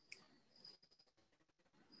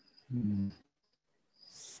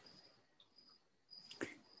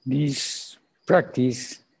This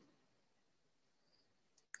practice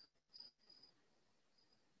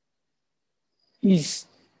is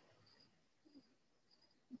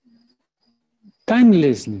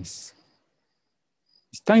timelessness.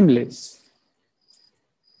 It's timeless.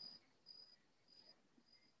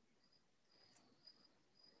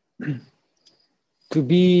 To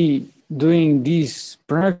be doing this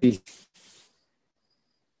practice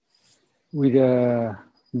with a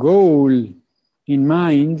goal in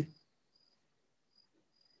mind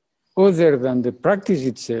other than the practice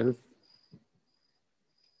itself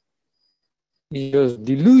is just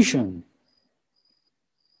delusion.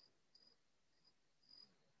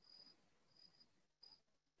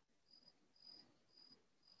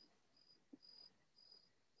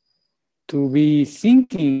 To be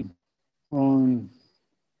thinking on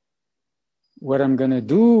what I'm going to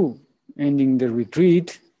do ending the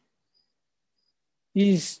retreat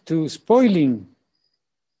is to spoiling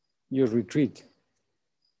your retreat.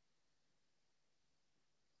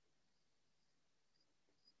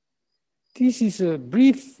 This is a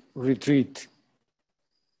brief retreat.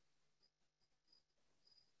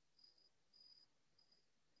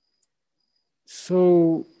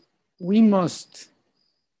 So we must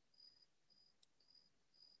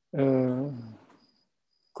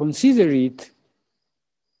consider it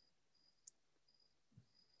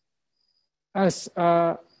as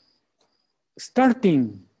a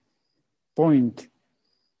starting point,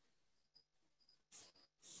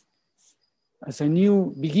 as a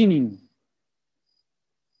new beginning.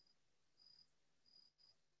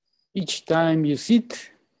 Each time you sit,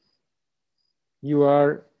 you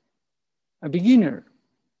are a beginner.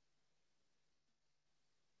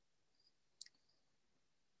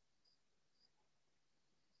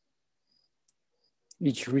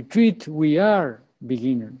 Each retreat, we are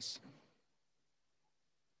beginners.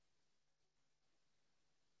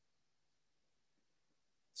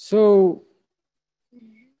 So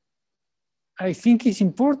I think it's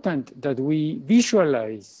important that we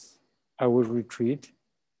visualize our retreat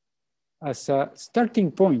as a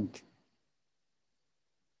starting point.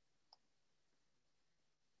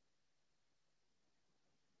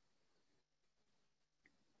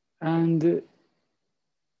 And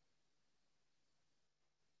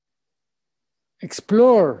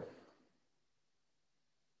explore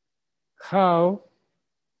how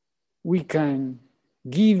we can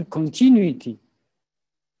give continuity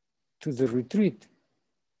to the retreat.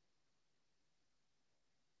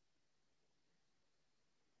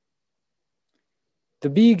 The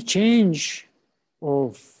big change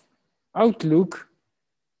of outlook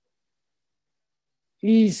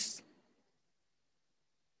is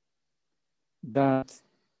that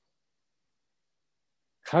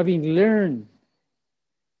having learned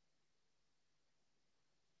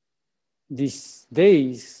these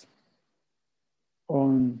days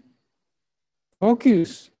on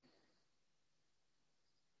focus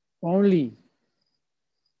only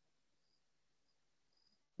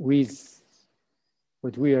with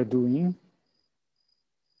what we are doing,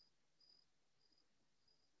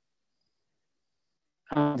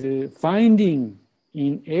 and finding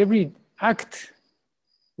in every act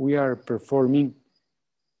we are performing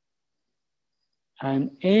an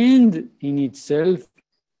end in itself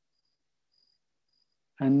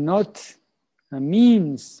and not a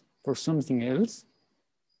means for something else,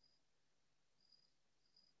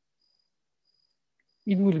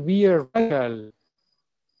 it will be a radical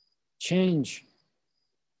change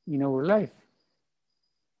in our life.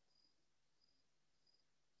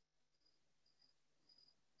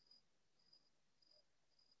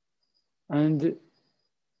 And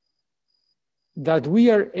that we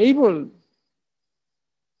are able,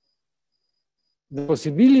 the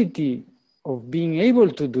possibility of being able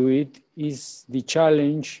to do it is the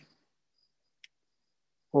challenge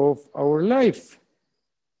of our life,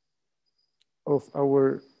 of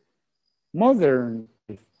our modern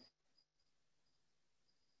life,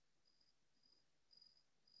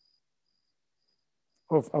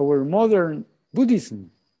 of our modern Buddhism.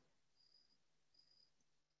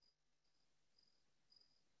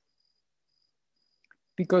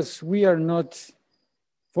 Because we are not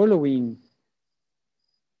following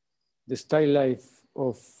the style life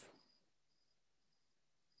of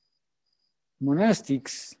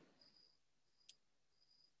monastics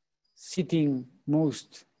sitting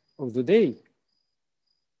most of the day.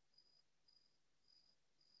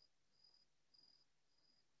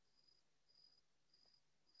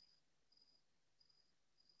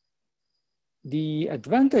 The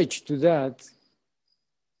advantage to that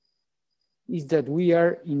is that we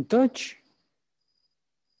are in touch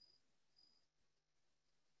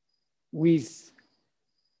with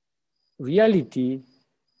reality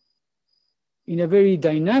in a very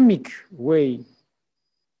dynamic way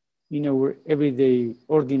in our everyday,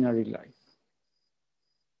 ordinary life.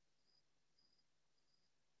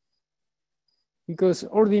 Because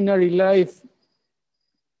ordinary life,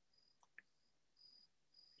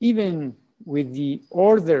 even with the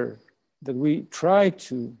order that we try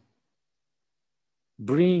to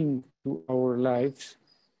bring to our lives,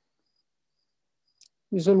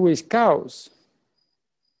 is always chaos.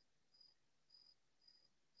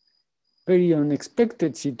 Very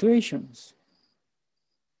unexpected situations.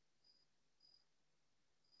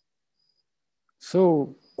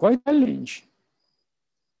 So quite challenge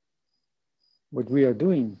what we are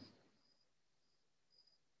doing.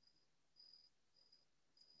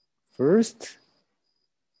 First,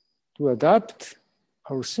 to adapt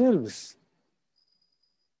ourselves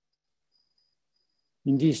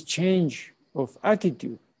in this change of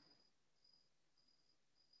attitude.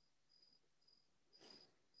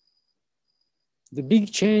 The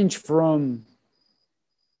big change from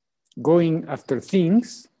going after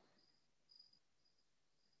things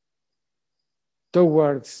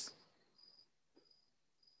towards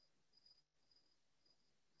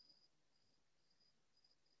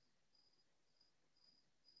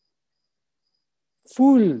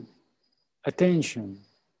full attention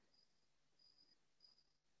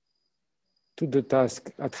to the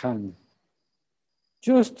task at hand,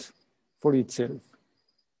 just for itself.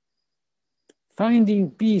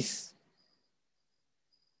 Finding peace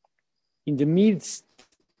in the midst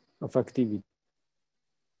of activity.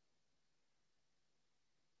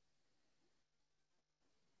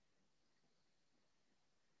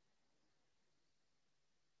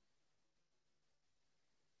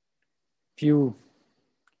 Few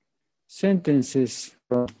sentences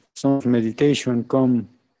from some meditation come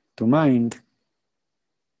to mind.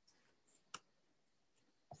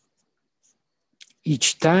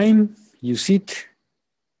 Each time you sit,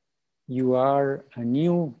 you are a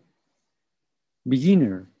new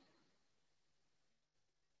beginner.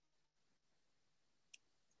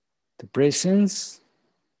 The presence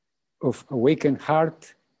of awakened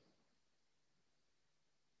heart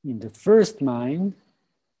in the first mind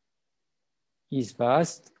is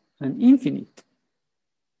vast and infinite.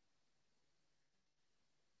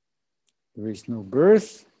 There is no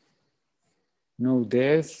birth, no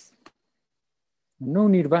death, no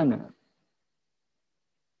nirvana.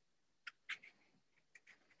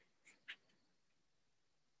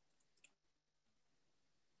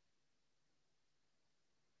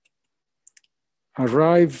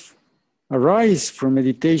 Arise from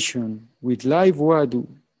meditation with live Wadu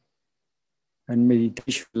and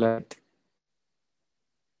meditation light.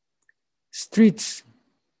 Streets,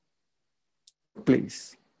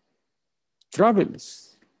 place,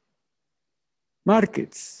 travels,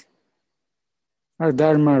 markets are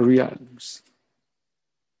Dharma realms.